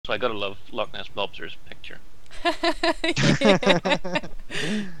I gotta love Loch Ness Lobster's picture.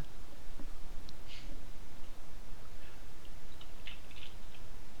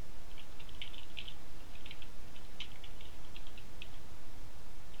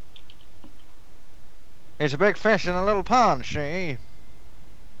 It's a big fish in a little pond, see?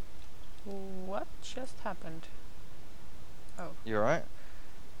 What just happened? Oh. You alright?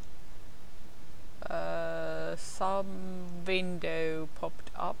 Some window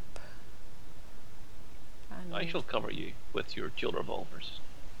popped up. And I shall cover you with your dual revolvers.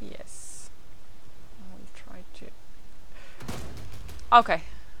 yes. I'll try to. Okay,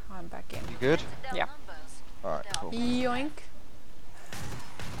 I'm back in. You good? Yeah. Alright, cool. Yoink.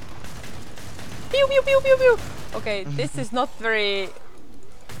 Pew pew pew pew pew. Okay, this is not very.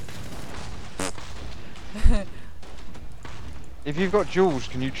 If you've got jewels,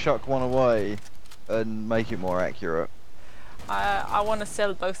 can you chuck one away and make it more accurate? I want to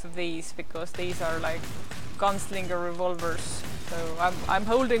sell both of these because these are like gunslinger revolvers. So I'm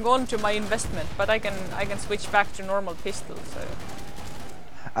holding on to my investment, but I can switch back to normal pistols. So.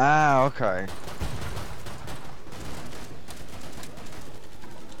 Ah, okay.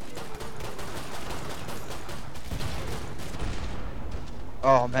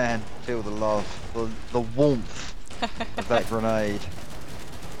 Oh man, feel the love, the warmth of that grenade.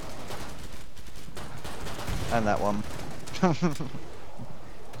 And that one.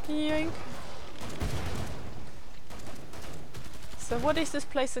 Yoink. So what is this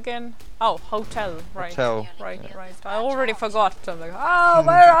place again? Oh, hotel, right. Hotel. Right, Yeah. right. I already forgot. I'm like, oh,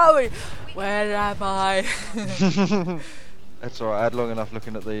 where are we? Where am I? That's alright, I had long enough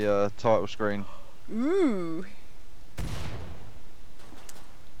looking at the title screen. Ooh.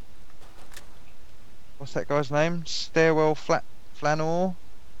 What's that guy's name? Stairwell Flanor?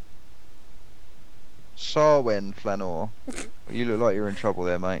 Sarwen Flanor. You look like you're in trouble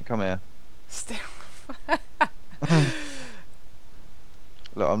there, mate. Come here. Still.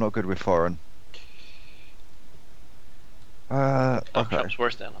 Look, I'm not good with foreign. That Okay. shop's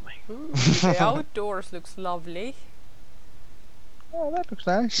worst enemy. Ooh, the outdoors looks lovely. Oh, that looks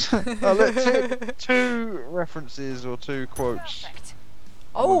nice. Oh, look, two references or two quotes. Perfect.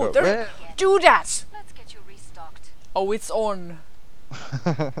 Oh, God, there. where- Do that. Let's get you restocked. Oh, it's on.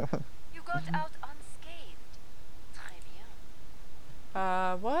 You got out unscathed. Très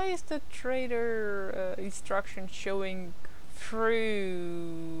bien. Why is the trader instruction showing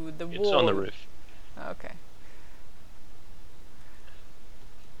through the wall? It's on the roof. Okay.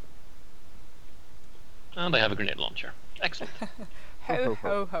 And I have a grenade launcher. Excellent. Ho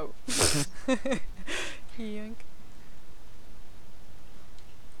ho ho. Yoink.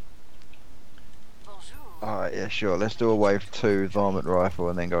 Bonjour. Alright, yeah, sure. Let's do a wave 2 varmint rifle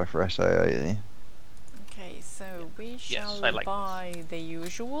and then go for SA-80. Okay, so we shall I like buy the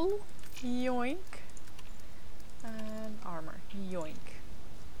usual. Yoink. And armor. Yoink.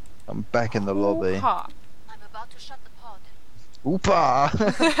 I'm back in the lobby. Hoo-ha. I'm about to shut the pod. Oopa!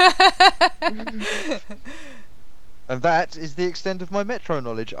 And that is the extent of my Metro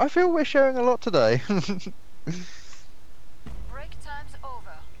knowledge. I feel we're sharing a lot today. Break time's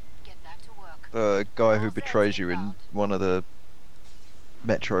over. Get back to work. The guy who betrays you in one of the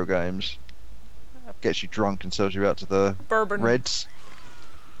Metro games. Gets you drunk and sells you out to the Bourbon. Reds.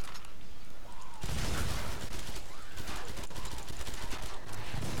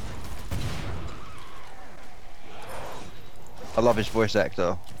 I love his voice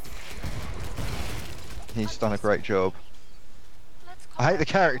actor. He's done a great job. Let's I hate the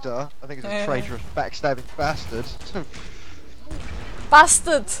call character. I think he's a traitorous, backstabbing bastard.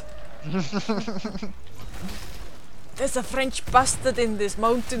 Bastard! There's a French bastard in these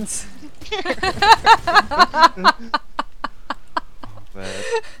mountains. Man.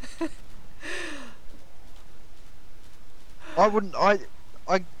 I wouldn't.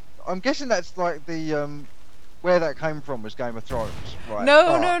 I'm guessing that's like the where that came from was Game of Thrones, right? No,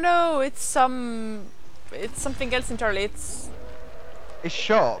 But no, no. It's something else entirely. It's It's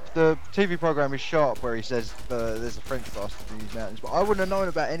Sharp. The TV program is Sharp, where he says there's a French bastard in these mountains. But I wouldn't have known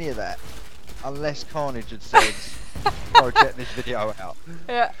about any of that unless Carnage had said, "Go check this video out."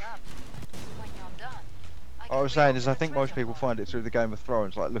 yeah. when you're done. What I was saying is, I think most people find it through the Game of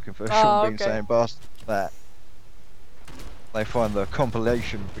Thrones, like looking for Oh, Sean Bean okay. saying bastard that. They find the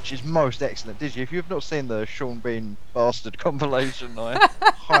compilation, which is most excellent. Did you? If you've not seen the Sean Bean bastard compilation, I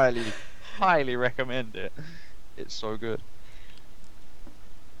highly recommend it. It's so good.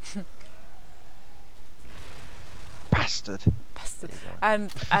 Bastard. Bastard.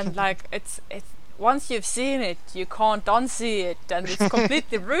 And like it's once you've seen it, you can't unsee it, and it's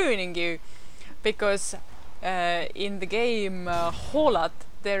completely ruining you, because in the game Holat,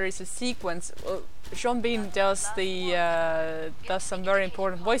 there is a sequence. Sean Bean does does some very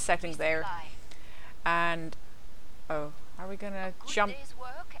important voice acting there, and oh, are we gonna jump?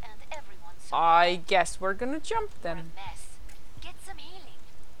 I guess we're gonna jump then.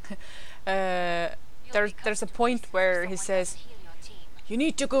 There's a point where he says, "You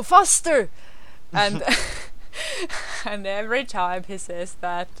need to go faster," and and every time he says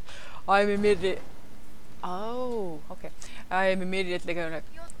that, I'm immediately. Oh, okay. I am immediately going like,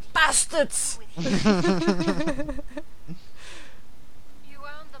 bastards!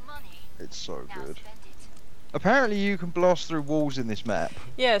 It's so good. Apparently you can blast through walls in this map.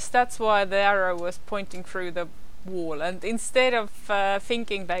 Yes, that's why the arrow was pointing through the wall. And instead of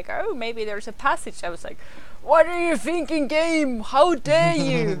thinking like, oh, maybe there's a passage, I was like, what are you thinking, game? How dare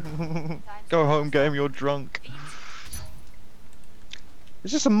you? Go home, game, you're drunk.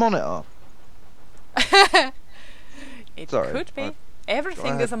 Is this a monitor? It Sorry, could be.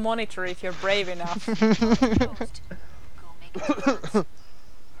 Everything is a monitor if you're brave enough.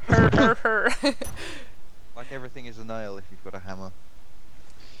 Her. Like everything is a nail if you've got a hammer.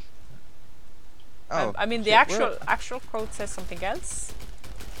 Oh, I mean, the actual quote says something else.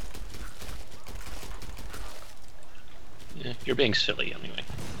 Yeah, you're being silly anyway.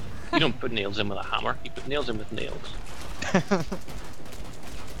 You don't put nails in with a hammer. You put nails in with nails.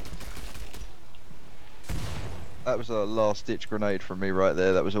 That was a last-ditch grenade from me right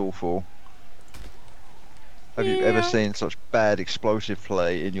there. That was awful. Have you ever seen such bad explosive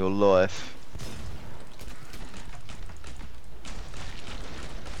play in your life?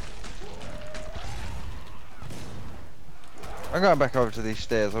 I'm going back over to these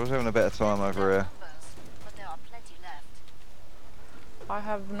stairs. I was having a better time over here. I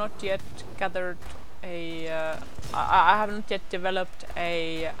have not yet gathered a. I have not yet developed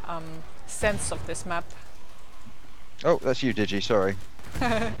a sense of this map. Oh, that's you, Digi. Sorry.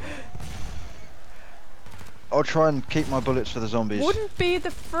 I'll try and keep my bullets for the zombies. Wouldn't be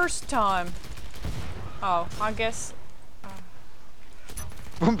the first time. Oh, I guess.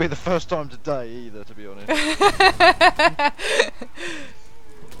 Wouldn't be the first time today either, to be honest.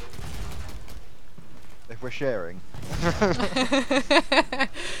 If we're sharing.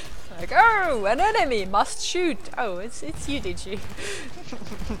 Like, oh, an enemy must shoot. Oh, it's you, did you?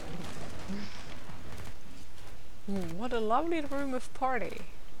 What a lovely room of party.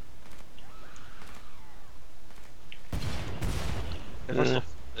 Have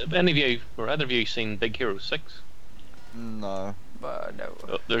any of you, or either of you, seen Big Hero 6? No.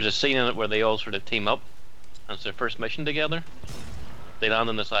 No. There's a scene in it where they all sort of team up, and it's their first mission together. They land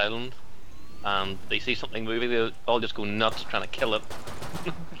on this island, and they see something moving, they all just go nuts trying to kill it.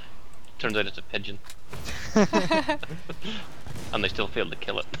 Turns out it's a pigeon. And they still fail to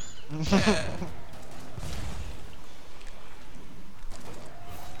kill it.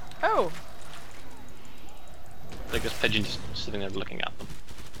 Oh! Like this pigeon just sitting there looking at them,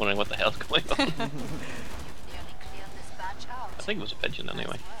 wondering what the hell's going on. I think it was a pigeon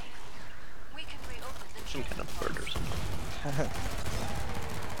anyway. Some kind of bird or something.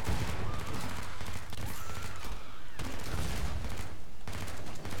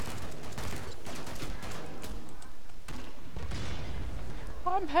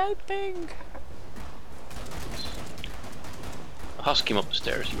 I'm helping! A husk came up the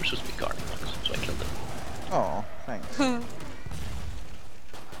stairs, you were supposed to be guarding once, so I killed it. Oh, thanks. I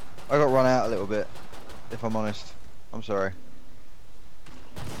got run out a little bit, if I'm honest. I'm sorry.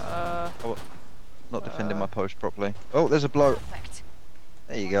 Oh, not defending my post properly. Oh, there's a blow. Perfect.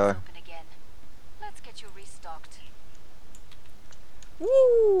 There you go. Open again. Let's get you restocked.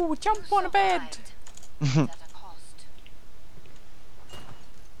 Woo! Jump on a bed! At a cost.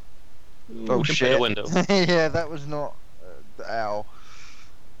 Oh We can shit. put a window. Yeah, that was not... ow.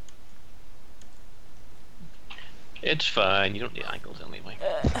 It's fine, you don't need ankles anyway.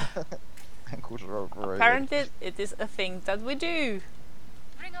 Ankles are overrated. Apparently, it is a thing that we do.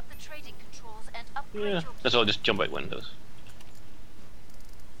 Bring up the trading controls and upgrade Yeah, your let's all just jump out windows.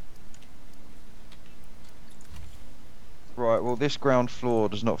 Right, well this ground floor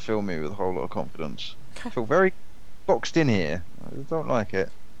does not fill me with a whole lot of confidence. I feel very boxed in here. I don't like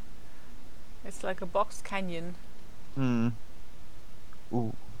it. It's like a box canyon.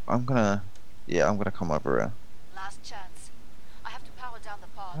 Ooh, I'm gonna come over here. last chance. I have to power down the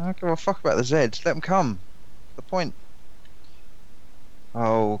pod. I don't give a fuck about the Zeds. Let them come. The point.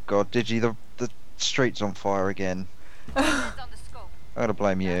 Oh god, Digi, the street's on fire again. Heads on the scope. I gotta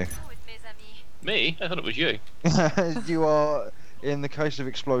blame you. Let's do it, mes amis. Me? I thought it was you. You are, in the case of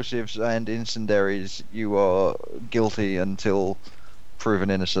explosives and incendiaries, you are guilty until proven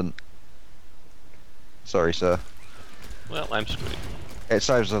innocent. Sorry, sir. Well, I'm screwed. It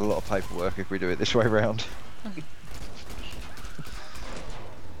saves us a lot of paperwork if we do it this way round.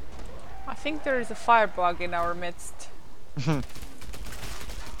 I think there is a firebug in our midst. In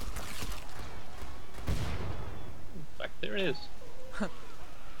fact, there is.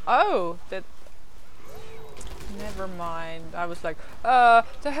 Oh, that. Never mind. I was like, the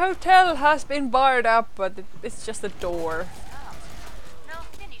hotel has been barred up, but it's just a door. Now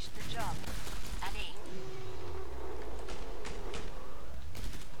finish the job. Allez.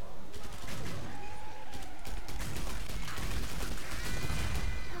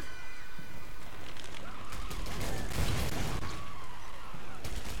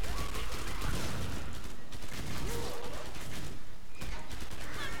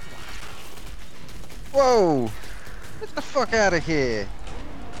 Whoa! Get the fuck out of here!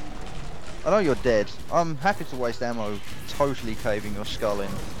 I know you're dead. I'm happy to waste ammo totally caving your skull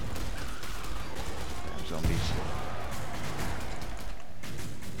in. Damn zombies.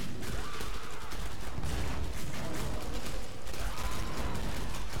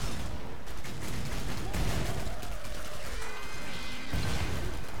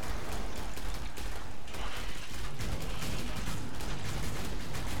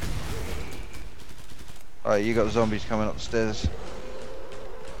 Alright, you got zombies coming up the stairs.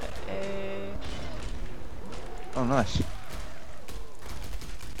 Oh, nice.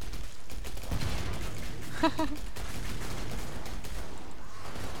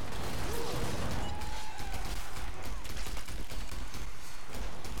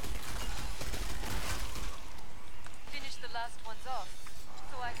 Finish the last ones off,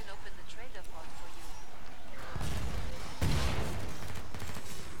 so I can open the trader pod for you.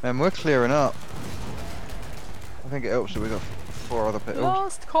 Man, we're clearing up. I think it helps that we got 4 other people.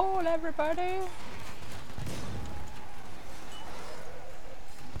 Last call, everybody.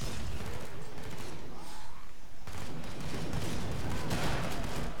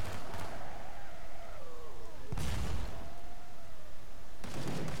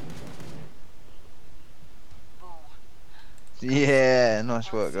 Boom. Yeah,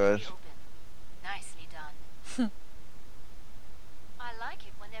 nice work, guys. Open. Nicely done. I like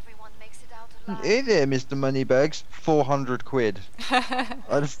it when everyone makes it out alive. Hey there, Mr. Moneybags. 400 quid. I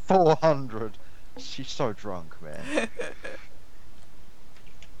had 400. She's so drunk, man.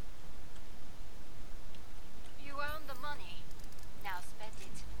 You earned the money. Now spend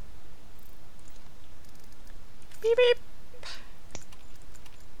it. Beep beep.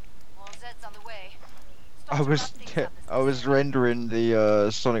 More Zeds on the way. I Start to was wrap things up as I was rendering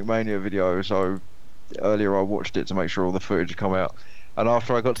the Sonic Mania video, so earlier I watched it to make sure all the footage had come out. And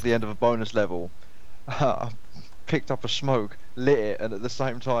after I got to the end of a bonus level, I picked up a smoke, lit it, and at the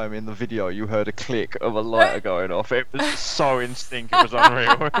same time in the video you heard a click of a lighter going off. It was so in sync, it was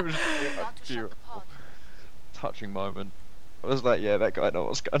unreal. It was about to shut the beautiful, pod. touching moment. I was like, yeah, that guy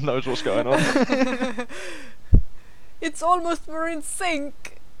knows what's going on. It's almost we're in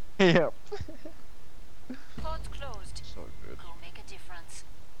sync. Yep. Pod's closed. So good. Go make a difference.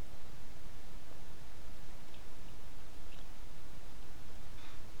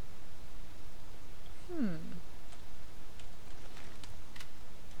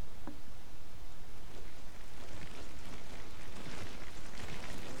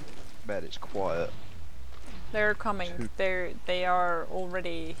 Bet it's quiet. They're coming. They are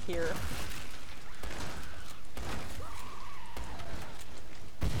already here.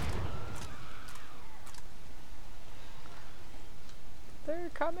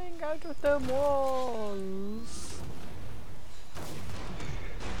 They're coming out of the walls.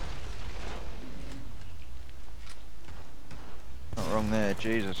 Not wrong there,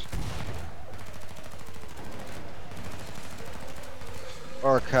 Jesus.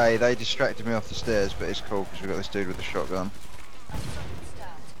 Okay, they distracted me off the stairs, but it's cool because we got this dude with a shotgun. A solid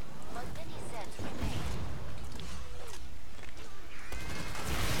start, but many Zeds remain.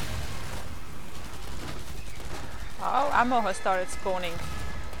 Oh, ammo has started spawning.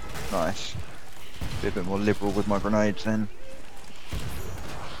 Nice. Be a bit more liberal with my grenades then.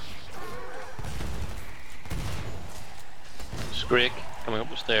 Scrake coming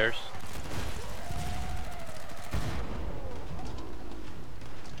up the stairs.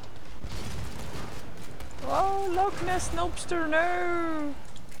 Oh, Loch Ness Nobster, no!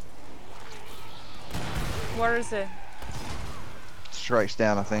 Where is it? Strikes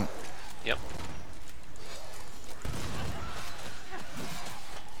down, I think. Yep.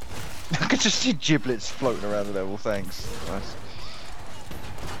 I could just see giblets floating around the level, thanks. Nice.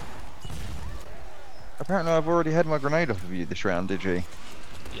 Apparently I've already had my grenade off of you this round, did you?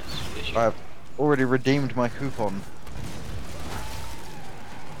 Yes. Yes, you- I've already redeemed my coupon.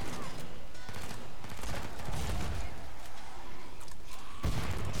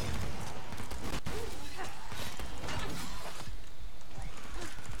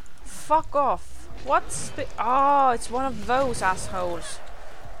 fuck off. What's the... Oh, it's one of those assholes.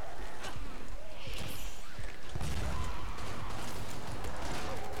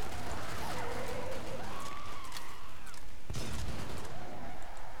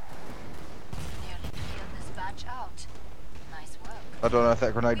 Nearly cleared this batch out. Nice work. I don't know if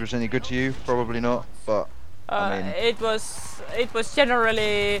that grenade was any good to you. Probably not. But I mean, It was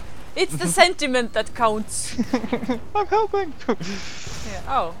generally... It's the sentiment that counts. I'm helping. Yeah.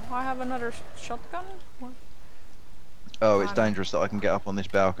 Oh, I have another shotgun? What? Oh, it's dangerous that I can get up on this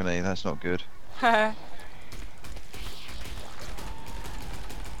balcony. That's not good. I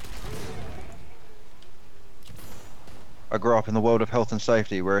grew up in the world of health and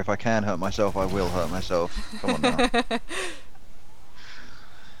safety, where if I can hurt myself, I will hurt myself. Come on now.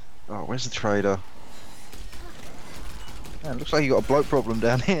 Oh, where's the trader? Man, looks like you got a bloat problem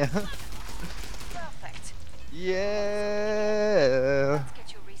down here. Perfect. Yeah. Let's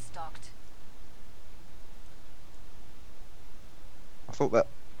get you restocked. I thought that.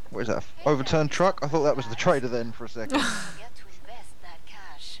 What is that? Overturned truck? I thought that was the trader then for a second. Forget to invest that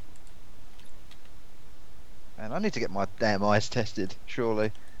cash. Man, I need to get my damn eyes tested.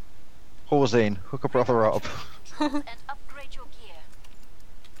 Surely. Horsine, hook a brother up. And upgrade your gear.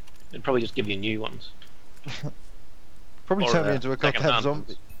 They'd probably just give you new ones. Probably Or, turn me into a second goddamn hand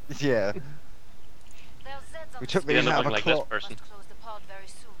zombie. Yeah. There's Zeds on We the took me You end out up of a looking like this clock. person Must close the pod very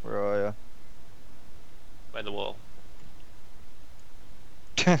soon. Where are by the wall.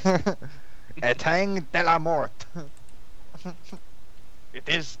 you? Etang de la mort. It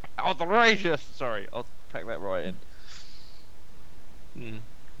is outrageous. Sorry, I'll pack that right in.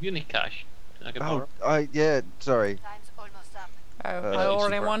 You need cash. I can borrow. Yeah, sorry. Time's almost up. I Uh,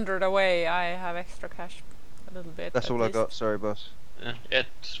 already super. wandered away. I have extra cash. A little bit. That's at all I least. got. Sorry, boss. Yeah,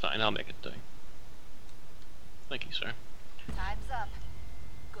 it's fine. I'll make it do. Thank you, sir. Time's up.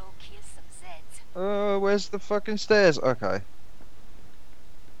 Go kill some Zeds. Where's the fucking stairs? Okay.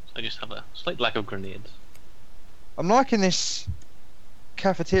 So I just have a slight lack of grenades. I'm liking this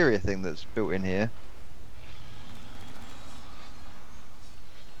cafeteria thing that's built in here.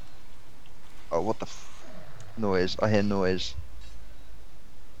 Oh, what the noise? I hear noise.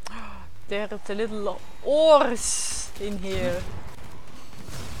 There's a little ores in here.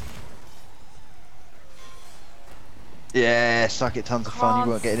 Yeah, suck it, tons of fun.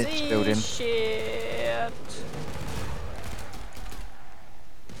 You weren't getting into this building. Shit.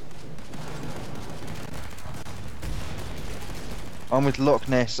 I'm with Loch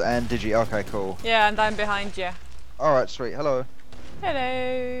Ness and Digi. Okay, cool. Yeah, and I'm behind you. Alright, sweet. Hello.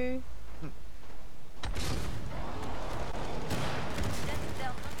 Hello.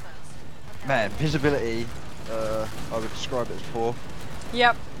 Man, visibility, I would describe it as poor.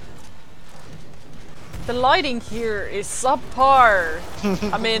 Yep. The lighting here is subpar.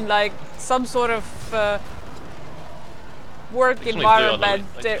 I mean, like some sort of work It's only two other environment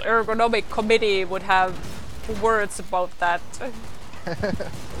lights, ergonomic committee would have words about that.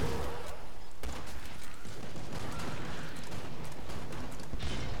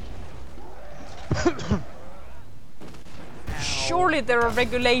 Surely there are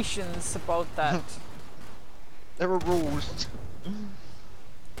regulations about that. There are rules.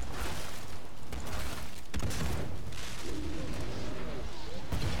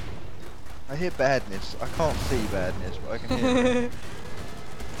 I hear badness. I can't see badness, but I can hear it.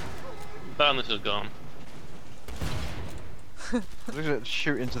 Badness is gone. I'm just gonna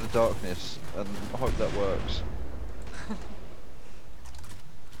shoot into the darkness and hope that works.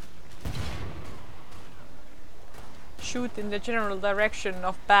 Shoot in the general direction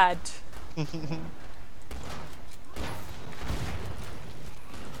of bad.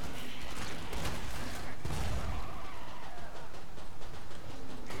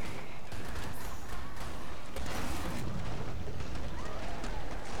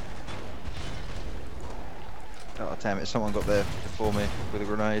 Oh damn it, someone got there before me with a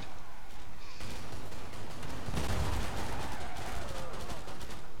grenade.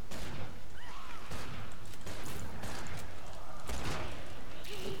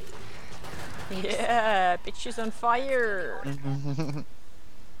 Yeah, bitch is on fire.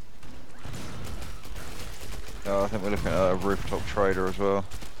 Oh, I think we're looking at a rooftop trader as well.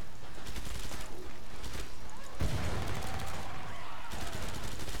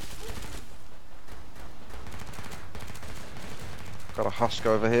 Got a husk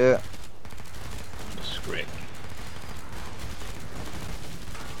over here. That's great.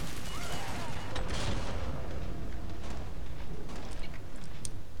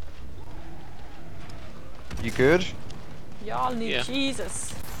 You good? Y'all need Yeah.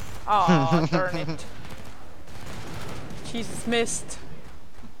 Jesus. Oh, darn it. Jesus missed.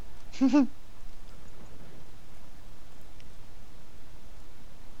 Are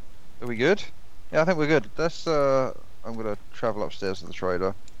we good? Yeah, I think we're good. Let's I'm gonna travel upstairs to the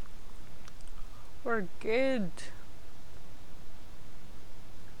trader. We're good.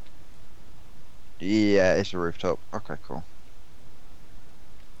 Yeah, it's a rooftop. Okay, cool.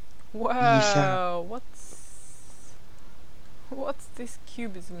 Wow, what's this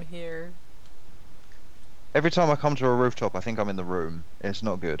cubism here? Every time I come to a rooftop, I think I'm in the room. It's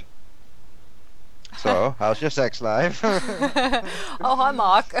not good. So, how's your sex life? Oh, hi,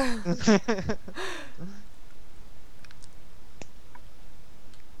 Mark.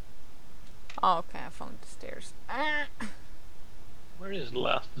 Oh, okay, I found the stairs. Where is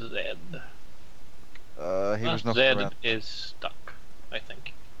last Zed? He was Last knocking Zed around. is stuck, I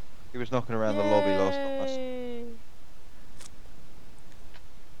think. He was knocking around the lobby last time. Yay.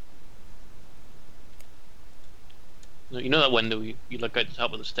 You know that window, you look out the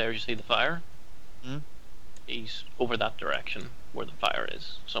top of the stairs, you see the fire? Hmm? He's over that direction, where the fire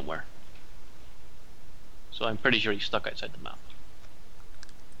is, somewhere. So I'm pretty sure he's stuck outside the map.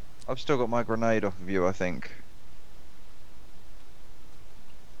 I've still got my grenade off of you, I think.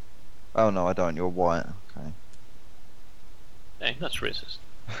 Oh no, I don't. You're white. Okay. Hey, that's racist.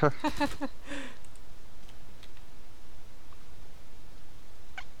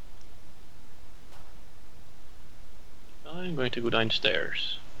 I'm going to go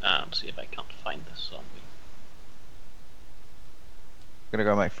downstairs and see if I can't find this zombie. Gonna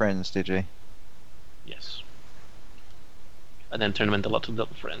go make friends, did you? Yes. And then turn them into lots of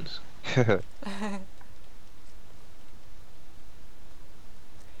little friends.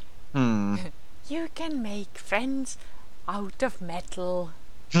 Hmm. You can make friends out of metal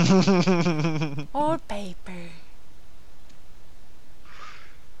or paper.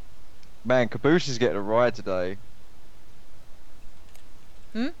 Man, Caboose is getting a ride today.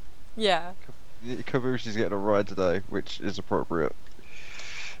 Yeah. Caboose is getting a ride today, which is appropriate.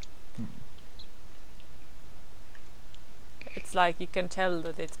 It's like you can tell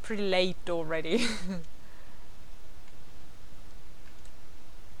that it's pretty late already.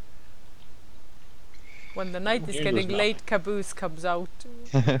 When the night is Here getting goes late, Caboose comes out.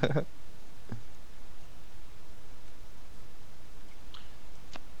 I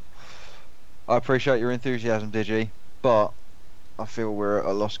appreciate your enthusiasm, Digi, but I feel we're at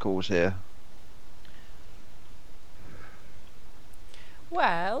a lost cause here.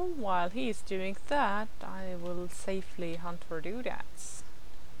 Well, while he's doing that, I will safely hunt for doodads.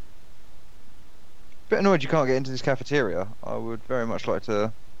 Bit annoyed you can't get into this cafeteria. I would very much like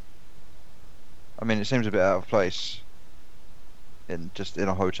to. I mean, it seems a bit out of place in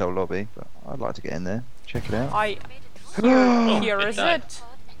a hotel lobby, but I'd like to get in there, check it out. Here is it.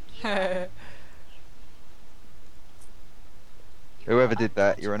 Whoever did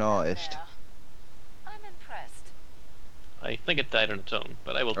that, you're an artist. I'm impressed. I think it died on its own,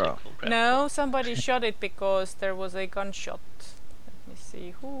 but I will take Oh. full credit. No, somebody shot it because there was a gunshot. Let me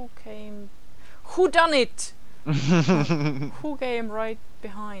see who came. Who done it? Who came right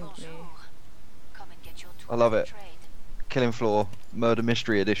behind me? Bonjour. Come and get your I love tools it. of trade. Killing Floor, Murder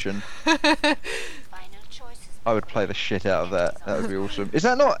Mystery Edition. Final choices I would play the shit out of that. That would be awesome. Is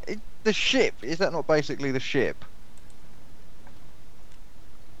that not the ship? Is that not basically the ship?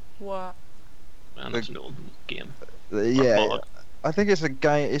 What? Man, that's an old game. Yeah. Bollock. I think it's a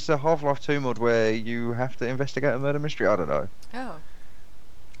game. It's a Half-Life 2 mod where you have to investigate a murder mystery. I don't know. Oh.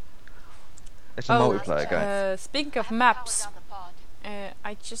 It's a multiplayer game. Speaking of Power maps, down the pod.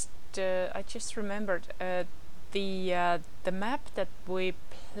 I just remembered the map that we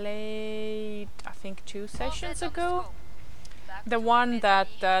played. I think 2 sessions ago. Back The to one that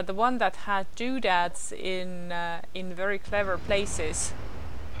misery. the one that had doodads in very clever places.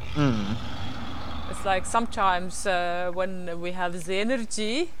 Hmm. It's like sometimes when we have the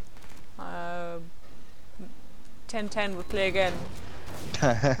energy, 1010 we play again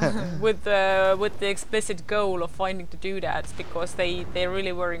with the explicit goal of finding the doodads because they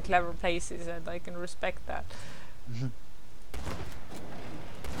really were in clever places and I can respect that.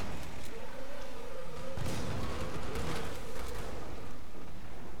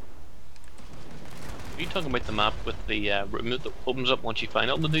 Are you talking about the map with the room that opens up once you find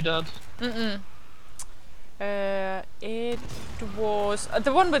all the doodads? It was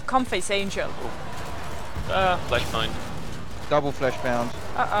the one with Comface Angel. Flashpoint. Double flesh bound.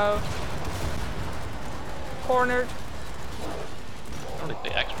 Uh-oh. Cornered. I don't think they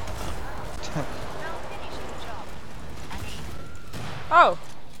extra. Now finish the job. Action. Oh.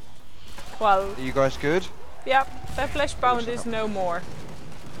 Well, Are you guys good? yep, that flesh bound is no more.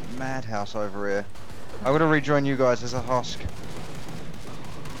 Madhouse over here. I'm gonna rejoin you guys as a husk.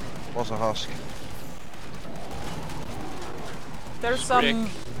 Was a husk. There's some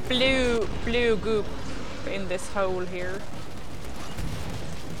blue goop in this hole here.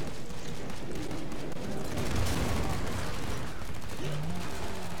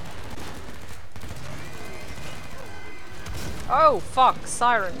 Oh fuck,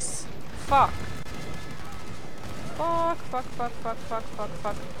 sirens. Fuck. Fuck.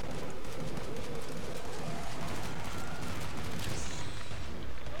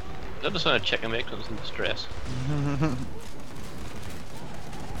 That was a chicken make because in distress.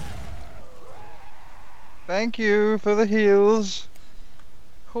 Thank you for the heals.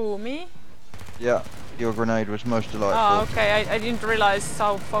 Who, me? Yeah, your grenade was most delightful. Oh, okay. I didn't realize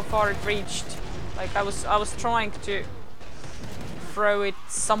how far it reached. Like I was trying to throw it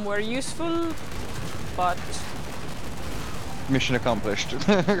somewhere useful, but Mission accomplished.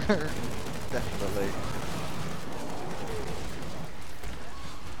 Definitely.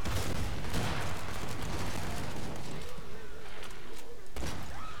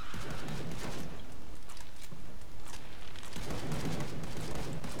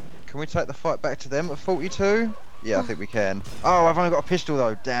 Can we take the fight back to them at 42? Yeah, I think we can. Oh, I've only got a pistol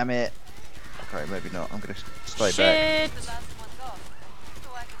though, damn it. Okay, maybe not. I'm gonna stay back. shit, The last one's off, so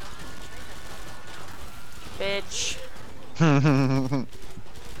I can open the trailer. bitch.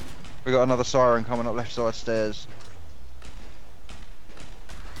 We got another siren coming up left side stairs.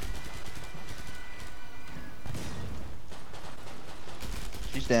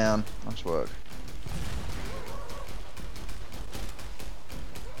 She's down. Nice work.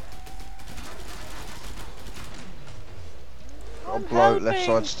 Got a I'm bloat left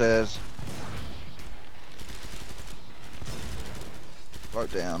helping. side stairs.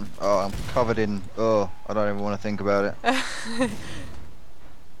 Bloat down. Oh, I'm covered in. Oh, I don't even want to think about it.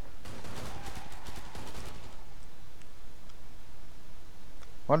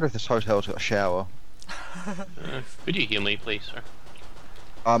 Wonder if this hotel's got a shower. Could you heal me, please, sir?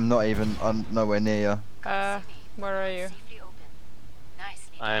 I'm not even. I'm nowhere near you. Where are you? Safely open.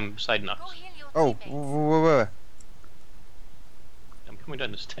 Nicely I'm beside Go Knox. heal your Oh, teammates. where? I'm coming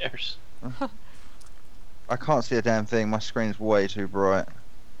down the stairs. I can't see a damn thing. My screen's way too bright.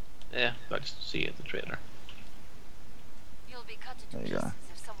 Yeah, got to see it, the trailer. You'll be cut into There you go. pieces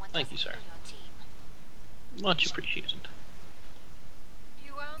if someone Thank you, doesn't sir. kill your team. Much appreciated.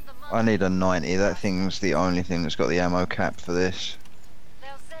 You earned the money. I need a 90. That thing's the only thing that's got the ammo cap for this.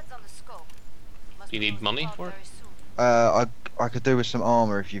 There's Zeds on the scope. Must Do you be need close money to for it? very soon. I could do with some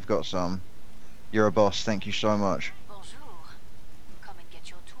armor if you've got some. You're a boss. Thank you so much. Bonjour. Come and get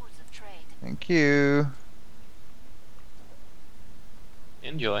your tools of trade. Thank you.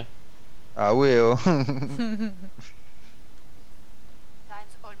 Enjoy. I will. Time's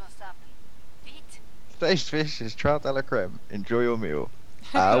almost up. Beat. Today's fish is trout a la creme. Enjoy your meal.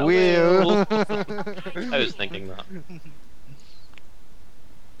 I I will. I was thinking that.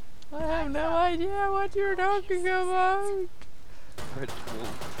 I have no idea what you're talking about.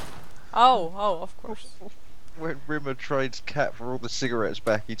 Oh, of course. When Rimmer trades Cat for all the cigarettes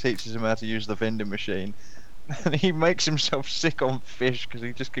back, he teaches him how to use the vending machine. And he makes himself sick on fish because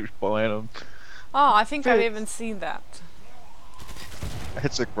he just keeps buying them. Oh, I think I've even seen that.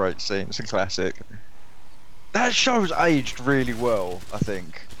 It's a great scene. It's a classic. That show's aged really well, I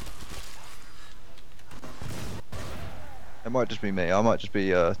think. It might just be me. I might just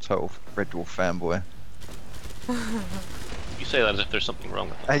be a total Red Dwarf fanboy. You say that as if there's something wrong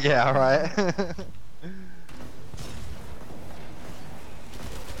with it. Yeah, alright.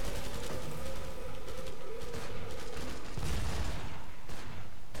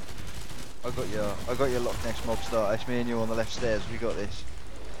 I got your Loch Ness mob start. It's me and you on the left stairs. We got this.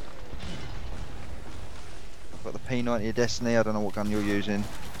 I've got the P90 of Destiny. I don't know what gun you're using.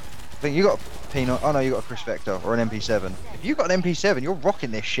 I think you got a P90. Oh no, you got a Chris Vector or an MP7. If you got an MP7, you're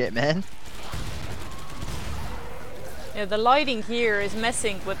rocking this shit, man. Yeah, the lighting here is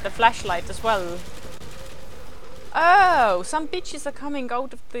messing with the flashlight as well. Oh, some bitches are coming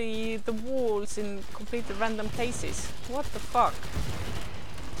out of the walls in completely random places. What the fuck?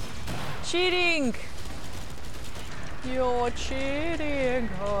 Cheating! You're cheating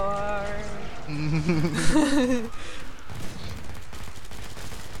hard.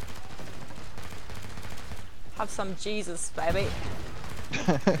 Have some Jesus, baby.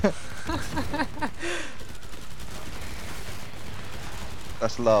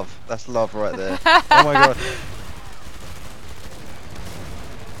 That's love. That's love right there. Oh my god.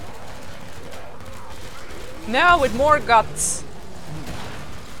 Now with more guts.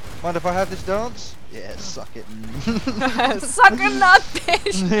 Mind if I have this dance? Yeah, suck it. Suck a nut,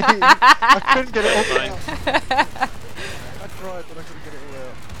 bitch! I couldn't get it all Fine. out. I tried, but I couldn't get it all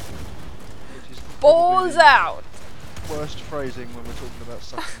out. Balls the out! worst phrasing when we're talking about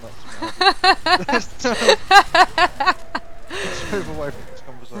sucking nuts. Let's move away from this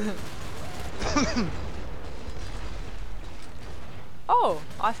conversation. Oh,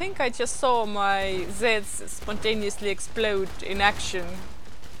 I think I just saw my Zeds spontaneously explode in action.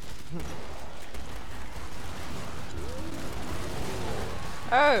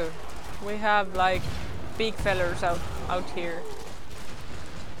 Oh, we have like big fellers out here.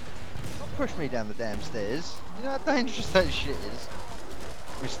 Don't push me down the damn stairs. You know how dangerous that shit is,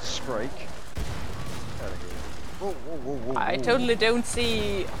 Mr. Scrake. Outta here. Whoa, whoa, whoa, whoa, I whoa. totally don't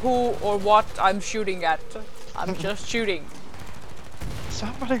see who or what I'm shooting at. I'm just shooting.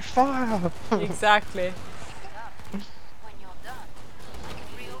 Somebody fire! Exactly. When you're done, I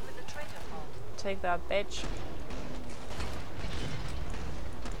can reopen the treasure vault. Take that, bitch.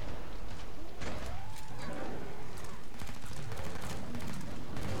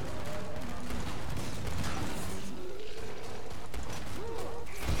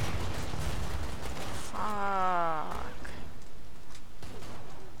 Fuck.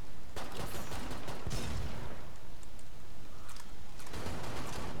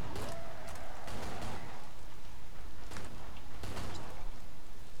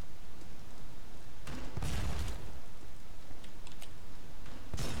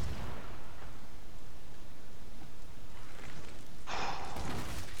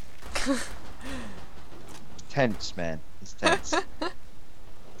 Tense, man. It's tense.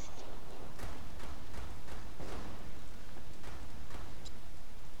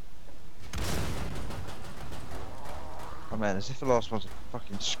 Oh man, as if the last one's a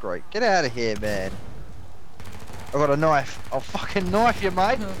fucking Scrake. Get out of here, man. I got a knife. I'll fucking knife you,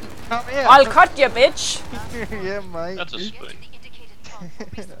 mate. Come here. I'll cut you, bitch! Yeah, mate. That's a Get to spoon. the indicated vault for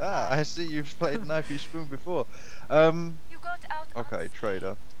resupply. I see you've played Knife You Spoon before. You got out Okay, unscathed.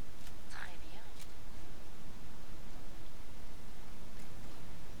 trader. Très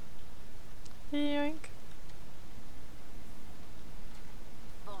bien. Yoink.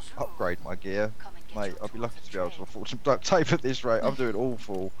 Bonjour. Upgrade my gear. Come and get Mate, your I'll be tools lucky and to be able to trade. afford some duct tape at this rate. I'm doing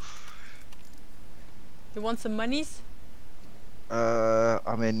awful. You want some monies?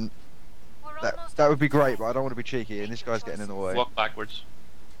 I mean, We're that almost that out would be of great, time. but I don't want to be cheeky, and this guy's getting in the way. Walk backwards.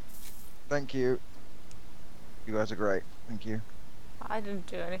 Thank you. You guys are great. Thank you. I didn't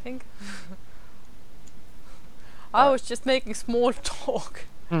do anything. I was just making small talk.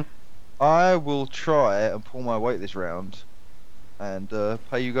 I will try and pull my weight this round, and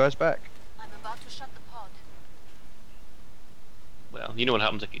pay you guys back. I'm about to shut the pod. Well, you know what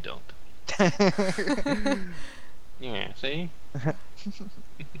happens if you don't. Yeah, see?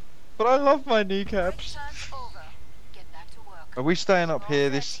 But I love my Break kneecaps. time's over. Get back to work. Are we staying up All here?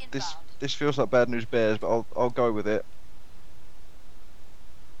 set This inbound. this feels like bad news bears, but I'll go with it.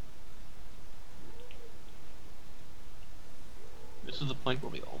 This is the point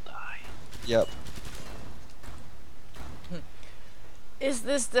where we all die. Yep. Is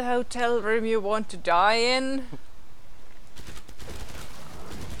this the hotel room you want to die in?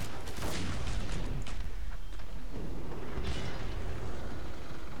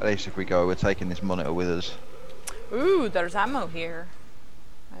 At least if we go, we're taking this monitor with us. Ooh, there's ammo here.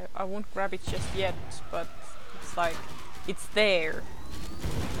 I won't grab it just yet, but it's like, it's there.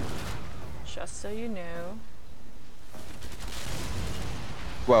 Just so you know.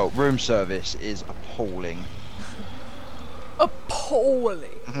 Well, room service is appalling. Appalling!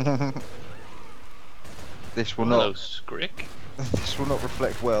 This will Hello, not Scrick. this will not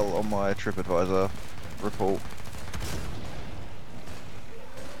reflect well on my TripAdvisor report.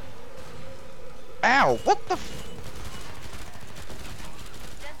 Ow! What the f-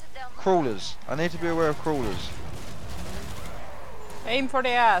 Dented down the Crawlers. I need to be aware of crawlers. Aim for the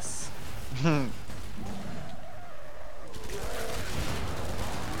ass.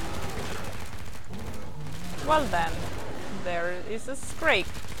 Well then, there is a scrape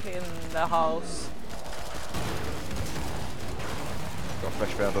in the house. Got a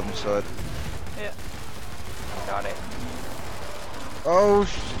flesh bound on this side. Yeah, got it. Oh,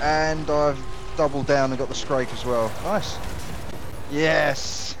 and I've doubled down and got the Scrake as well. Nice.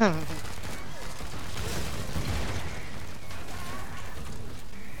 Yes.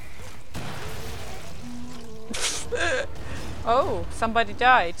 Oh, somebody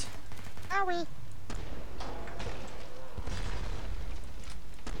died. Owie.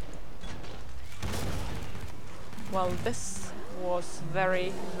 Well, this was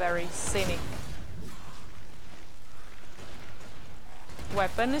very, very scenic.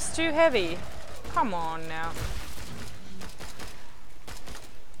 Weapon is too heavy. Come on now.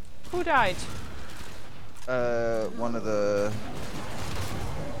 Who died? One of the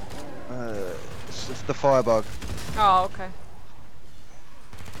It's the firebug. Oh, okay.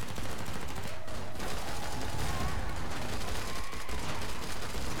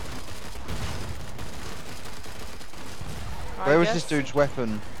 Where was this dude's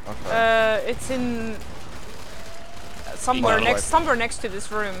weapon? Okay. It's in somewhere Microwave. next to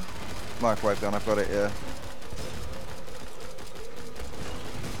this room. Microwave gun, I've got it, yeah.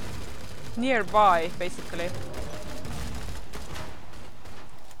 Nearby, basically.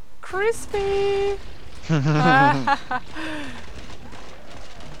 Crispy!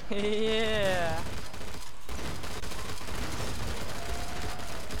 Yeah.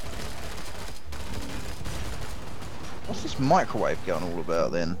 What's this microwave gun all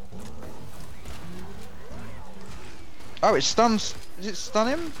about then? Oh, it stuns. Does it stun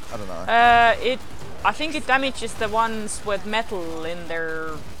him? I don't know. I think it damages the ones with metal in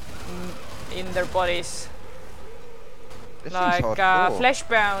their bodies. This Like seems hardcore.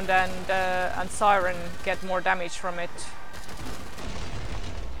 Fleshbound and Siren get more damage from it.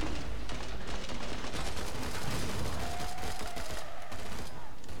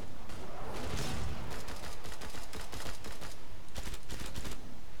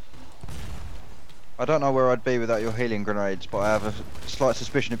 I don't know where I'd be without your healing grenades, but I have a slight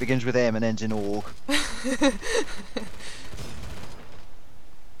suspicion it begins with M and ends in org.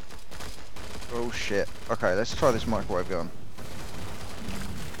 Oh shit. Okay, let's try this microwave gun.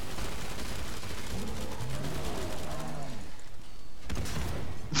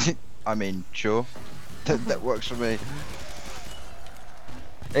 I mean, sure. That works for me.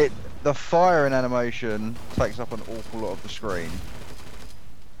 The firing animation takes up an awful lot of the screen.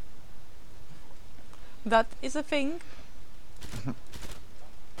 That is a thing. Glad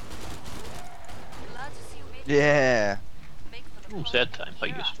to see you made it. Yeah. Make for the Ooh, call. set time. How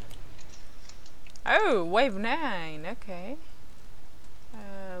Here useful. Oh, wave 9. Okay.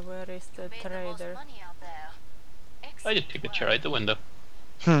 Where is the Made the most trader? money out there. I Excellent just take the work. chair out the window.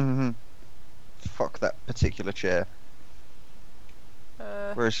 Fuck that particular chair.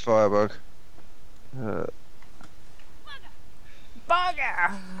 Uh, Where's Firebug?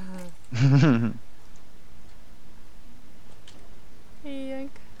 Bugger!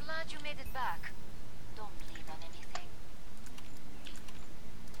 Yank. Glad you made it back. Don't bleed on anything.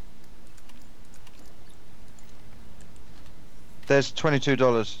 There's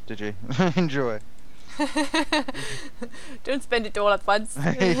 $22. Did you enjoy? Don't spend it all at once.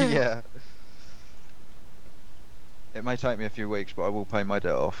 Yeah. It may take me a few weeks, but I will pay my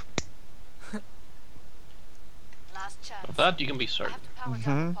debt off. Last chance. Of that you can be I certain. have to power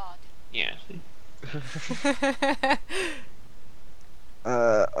down the pod. Yeah. See?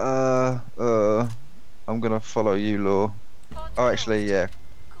 I'm gonna follow you, Law. Pod's Oh, actually, closed. yeah,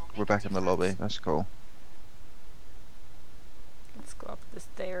 Go we're make back a in the lobby. difference. That's cool. Let's go up the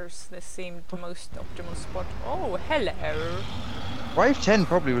stairs. This seemed the most optimal spot. Oh, hello. Wave 10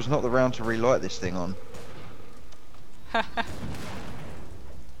 probably was not the round to relight this thing on.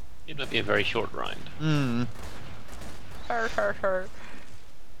 It might be a very short round. Hmm. Her.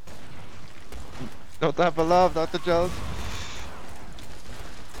 Not that beloved, Dr. Jones.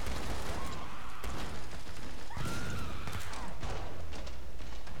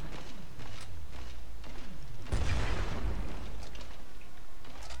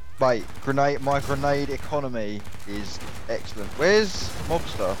 Mate, my grenade economy is excellent. Where's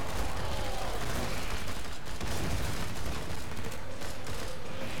Mobster?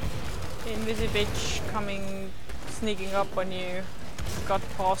 Invisibitch coming, sneaking up on you. Got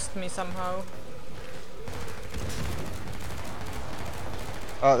past me somehow.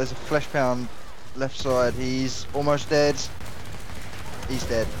 Oh, there's a flesh pound left side. He's almost dead. He's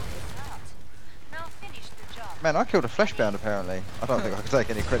dead. Now finish the job. Man, I killed a flesh pound apparently. I don't think I can take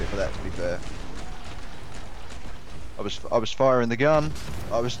any credit for that, to be fair. I was firing the gun.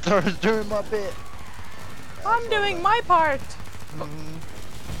 I was doing my bit. I'm doing my part.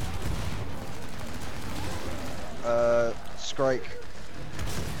 Scrake.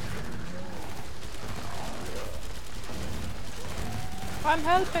 I'm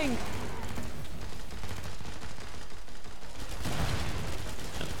helping.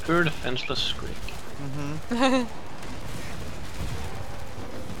 And a poor defenseless squeak.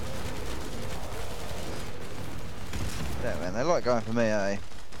 Yeah, man, they like going for me, eh?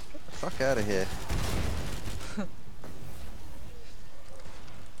 Get the fuck out of here.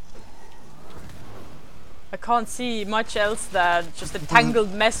 I can't see much else than just a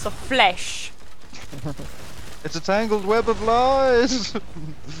tangled mess of flesh. It's a tangled web of lies!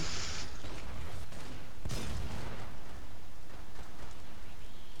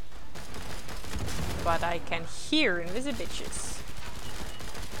 But I can hear Invisibitches.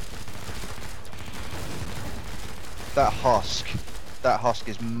 That husk. That husk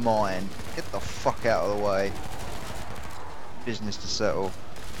is mine. Get the fuck out of the way. Business to settle.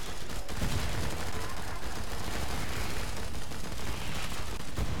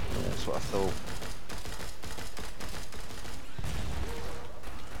 Yeah, that's what I thought.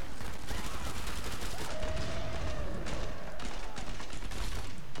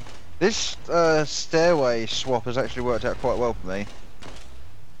 This stairway swap has actually worked out quite well for me.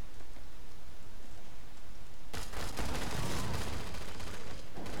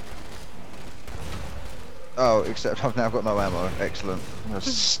 Oh, except I've now got no ammo. Excellent. I'm gonna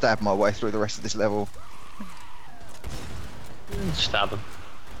stab my way through the rest of this level. Stab him.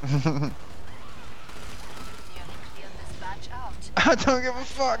 Nearly cleared this batch out. I don't give a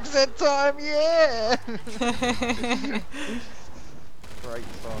fuck. Z time, yeah. Great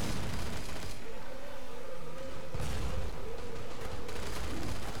fun.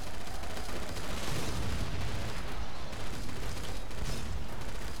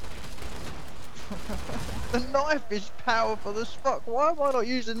 The knife is powerful as fuck. Why am I not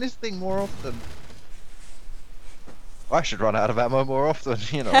using this thing more often? I should run out of ammo more often,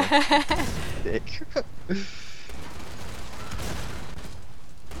 you know. Dick.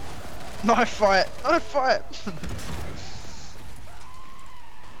 Knife fight! Knife fight!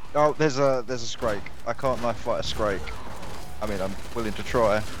 Oh, there's a Scrake. I can't knife fight a Scrake. I mean, I'm willing to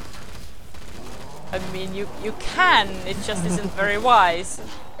try. I mean, you can. It just isn't very wise.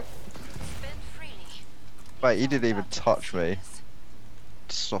 Spend freely. Wait, he didn't even touch me.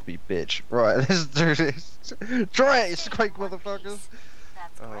 Soppy bitch. Right, let's do this. Try it, Scrake motherfuckers!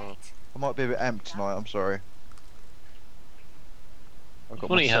 That's Oh. great. I might be a bit amped tonight, I'm sorry. I've got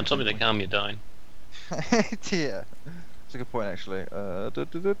Funny you my had something to second calm you down. point. Yeah. That's a good point, actually. You earned the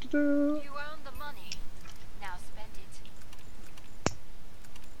money. Now spend it.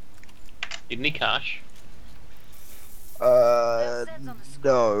 Need any cash?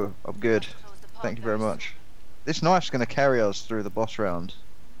 No, I'm good. Close the pod Thank you very very much. soon. This knife's gonna carry us through the boss round.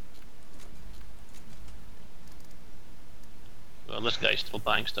 Well, this guy's still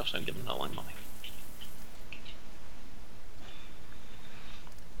buying stuff, so I'm giving him all my money.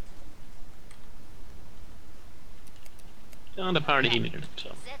 And apparently he needed it, so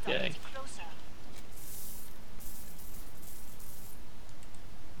Zed's yay. getting closer.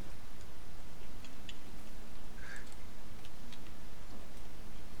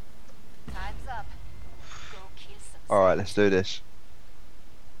 Time's up. Go kill some. Alright, let's do this.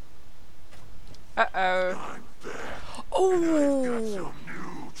 Uh-oh. Oh!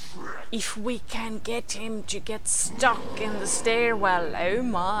 If we can get him to get stuck in the stairwell, oh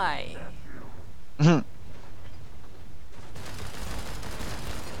my.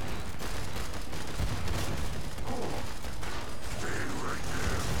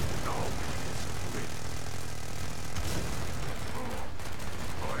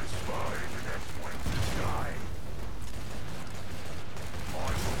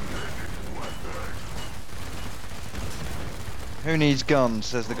 Who needs guns,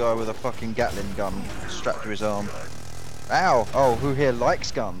 says the guy with a fucking Gatling gun strapped to his arm. Ow! Oh, who here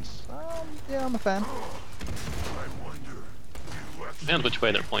likes guns? Yeah, I'm a fan. Depends which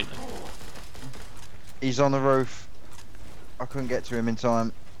way they're pointing. He's on the roof. I couldn't get to him in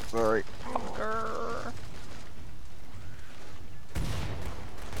time. Sorry. Grr.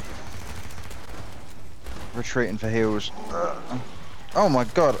 Retreating for heals. Oh my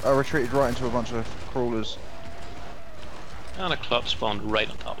god, I retreated right into a bunch of crawlers. And a club spawned right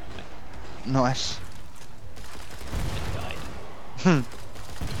on top of me. Nice. It died.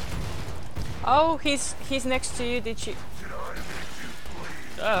 Oh, he's next to you, did you?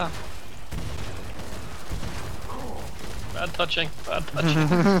 Ah. Bad touching, bad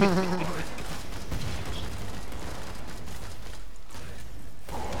touching.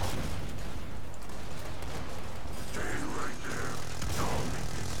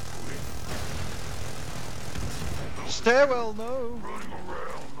 Stairwell, no! Running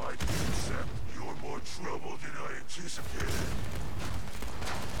around like an insect, you're more trouble than I anticipated.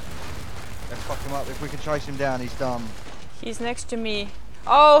 Let's fuck him up. If we can chase him down, he's done. He's next to me.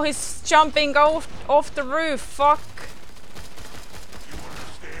 Oh, he's jumping off the roof. Fuck.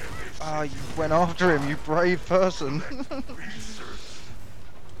 Ah, you went after him, you brave person.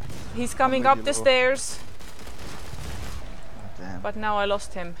 He's coming with up you, the Laura. stairs, Damn. but now I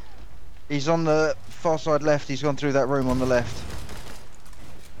lost him. He's on the far side left. He's gone through that room on the left.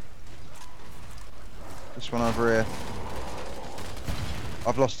 This one over here.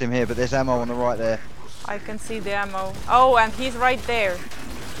 I've lost him here, but there's ammo on the right there. I can see the ammo. Oh, and he's right there.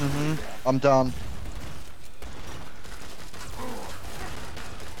 I'm done.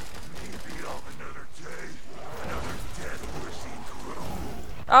 Maybe on another day, another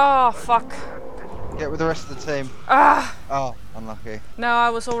Oh, fuck. Get with the rest of the team. Ah! Oh, unlucky. No, I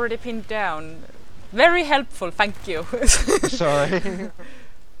was already pinned down. Very helpful, thank you. Sorry.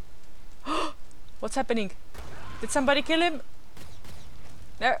 What's happening? Did somebody kill him?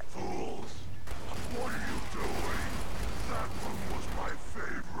 No. Fools! What are you doing? That one was my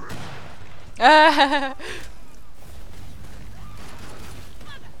favorite.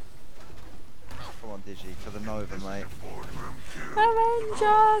 Come on, Digi, for the Nova, mate. Boardroom kill. Avenge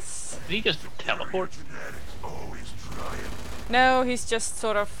us! Did he just teleport Genetics always trying. No, he's just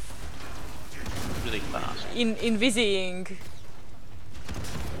sort of really fast? invisying.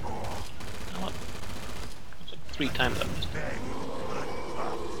 Oh, it's like 3 times that missed.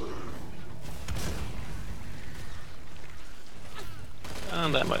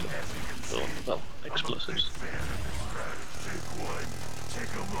 And that might have so, well, explosives.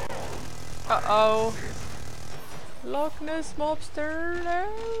 Uh-oh. Loch Ness mobster. No,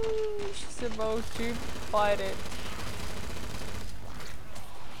 she's about to fight it.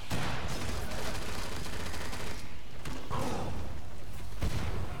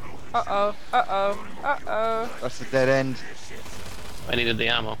 Uh-oh, uh-oh, uh-oh. That's a dead end. I needed the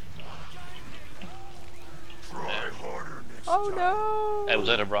ammo. Oh no! I was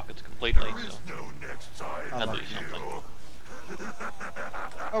out of rockets completely, so No next time. I had to do something.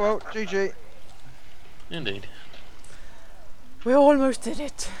 Oh well, GG. Indeed. We almost did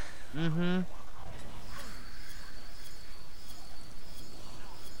it. Mm-hmm.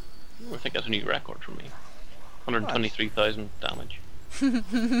 I think that's a new record for me. 123,000 damage.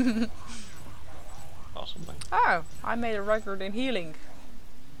 Awesome thing. Oh, I made a record in healing.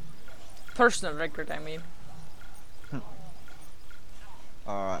 Personal record, I mean.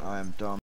 Alright, I am done.